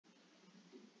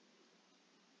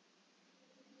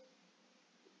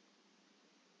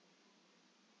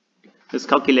This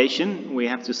calculation we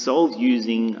have to solve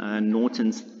using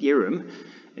Norton's theorem.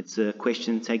 It's a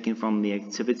question taken from the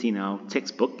activity in our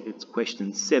textbook. It's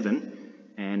question 7,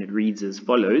 and it reads as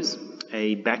follows.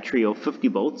 A battery of 50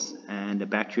 volts and a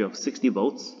battery of 60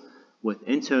 volts with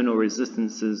internal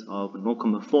resistances of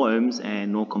 0.4 ohms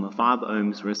and 0.5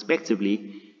 ohms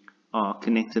respectively are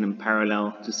connected in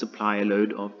parallel to supply a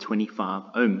load of 25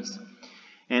 ohms.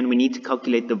 And we need to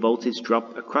calculate the voltage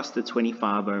drop across the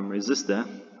 25 ohm resistor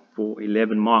for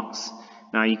 11 marks.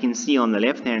 Now you can see on the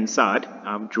left hand side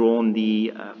I've drawn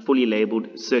the fully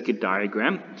labeled circuit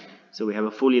diagram. So we have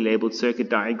a fully labeled circuit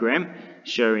diagram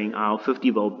showing our 50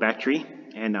 volt battery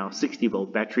and our 60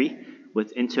 volt battery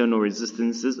with internal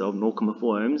resistances of 0.4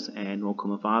 ohms and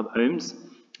 0.5 ohms,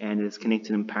 and it's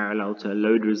connected in parallel to a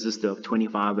load resistor of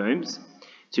 25 ohms.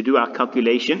 To do our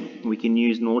calculation, we can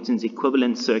use Norton's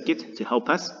equivalent circuit to help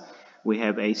us. We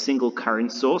have a single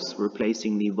current source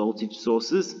replacing the voltage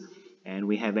sources, and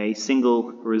we have a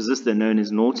single resistor known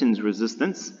as Norton's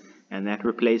resistance, and that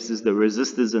replaces the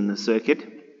resistors in the circuit,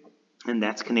 and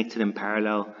that's connected in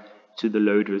parallel to the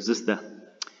load resistor.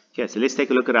 Okay, so let's take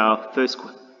a look at our first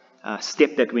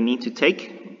step that we need to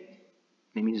take.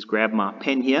 Let me just grab my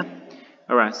pen here.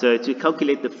 Alright, so to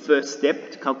calculate the first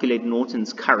step, to calculate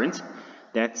Norton's current,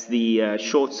 that's the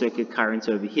short circuit current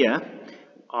over here.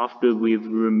 After we've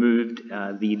removed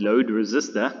the load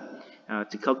resistor,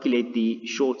 to calculate the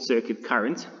short circuit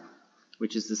current,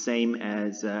 which is the same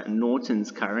as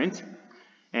Norton's current.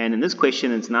 And in this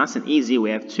question, it's nice and easy.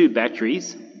 We have two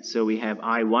batteries, so we have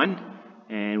I1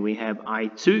 and we have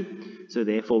I2. So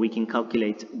therefore, we can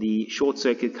calculate the short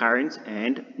circuit current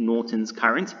and Norton's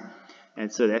current. And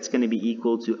so that's going to be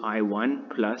equal to I1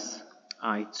 plus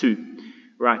I2.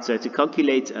 Right, so to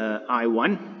calculate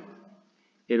I1,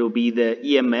 it'll be the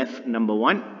EMF number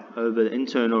 1 over the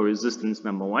internal resistance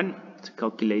number 1. To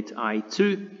calculate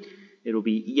I2, it'll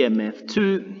be EMF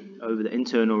 2 over the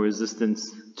internal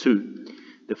resistance 2.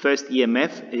 The first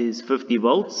EMF is 50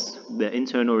 volts. The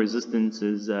internal resistance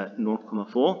is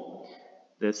 0.4.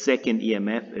 The second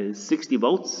EMF is 60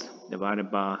 volts divided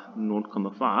by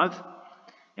 0.5.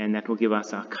 And that will give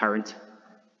us our current.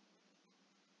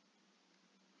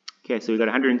 Okay, so we've got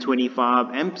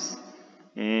 125 amps.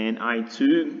 And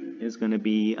I2 is going to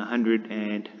be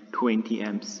 120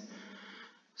 amps.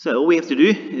 So all we have to do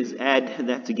is add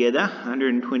that together,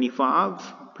 125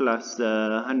 plus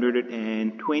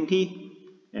 120,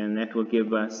 and that will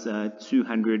give us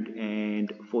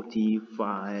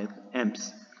 245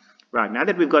 amps. Right, now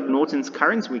that we've got Norton's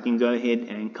current, we can go ahead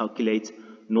and calculate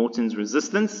Norton's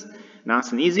resistance.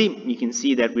 Nice and easy. You can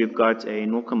see that we've got a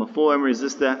 0.4 ohm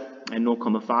resistor and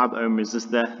 0.5 ohm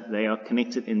resistor. They are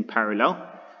connected in parallel.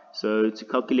 So to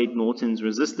calculate Norton's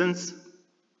resistance,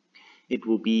 it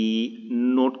will be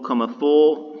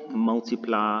 0.4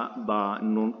 multiplied by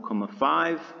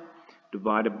 0.5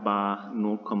 divided by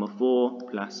 0.4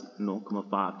 plus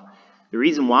 0.5. The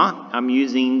reason why I'm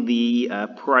using the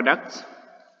product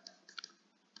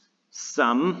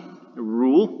sum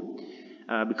rule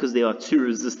because there are two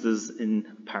resistors in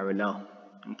parallel.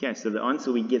 Okay, so the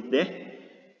answer we get there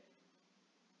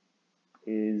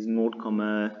is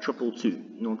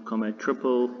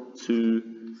 0.222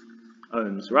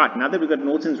 ohms. Right, now that we've got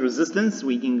Norton's resistance,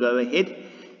 we can go ahead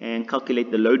and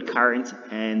calculate the load current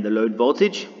and the load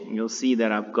voltage. You'll see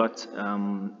that I've got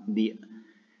the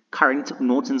current,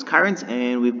 Norton's current,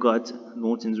 and we've got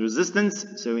Norton's resistance.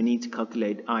 So we need to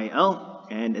calculate IL,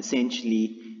 and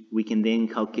essentially we can then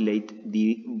calculate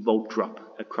the volt drop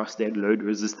across that load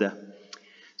resistor.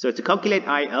 So to calculate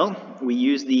IL, we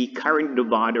use the current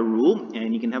divider rule,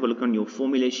 and you can have a look on your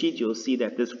formula sheet. You'll see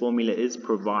that this formula is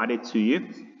provided to you.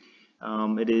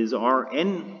 It is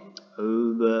Rn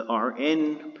over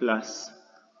Rn plus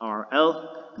RL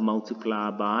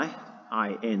multiplied by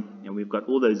In, and we've got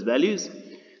all those values.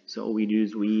 So all we do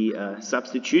is we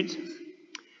substitute.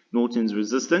 Norton's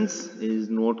resistance is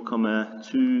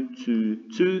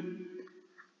 0.222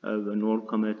 over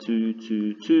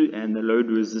 0.222, and the load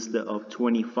resistor of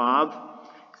 25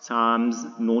 times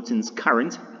Norton's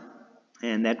current,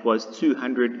 and that was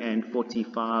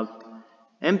 245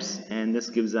 amps, and this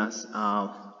gives us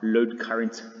our load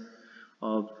current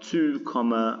of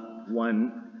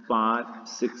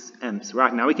 2,156 amps.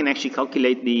 Right, now we can actually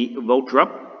calculate the volt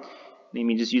drop. Let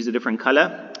me just use a different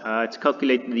color. To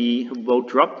calculate the volt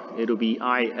drop, it'll be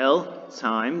IL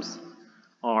times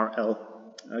RL.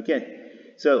 Okay.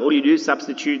 So all you do is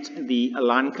substitute the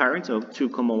line current of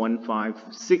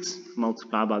 2,156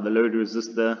 multiplied by the load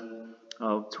resistor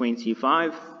of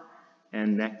 25,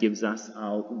 and that gives us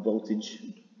our voltage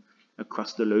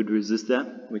across the load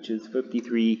resistor, which is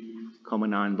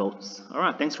 53,9 volts. All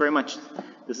right, thanks very much.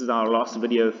 This is our last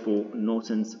video for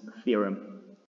Norton's theorem.